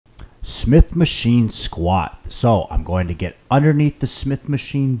Smith machine squat. So I'm going to get underneath the Smith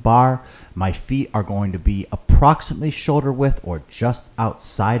machine bar. My feet are going to be approximately shoulder width or just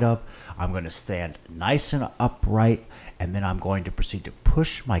outside of. I'm going to stand nice and upright, and then I'm going to proceed to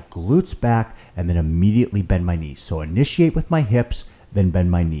push my glutes back and then immediately bend my knees. So initiate with my hips, then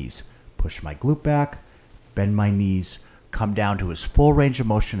bend my knees. Push my glute back, bend my knees, come down to as full range of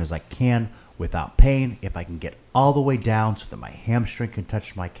motion as I can without pain. If I can get all the way down so that my hamstring can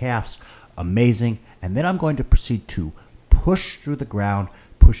touch my calves, amazing. And then I'm going to proceed to push through the ground,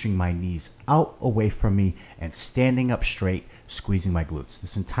 pushing my knees out away from me and standing up straight, squeezing my glutes.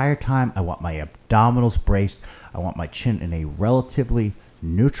 This entire time, I want my abdominals braced. I want my chin in a relatively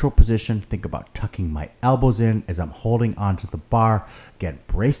neutral position. Think about tucking my elbows in as I'm holding onto the bar. Again,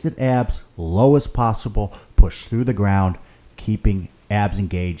 braced abs, low as possible, push through the ground, keeping abs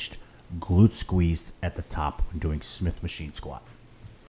engaged, glutes squeezed at the top when doing Smith machine squat.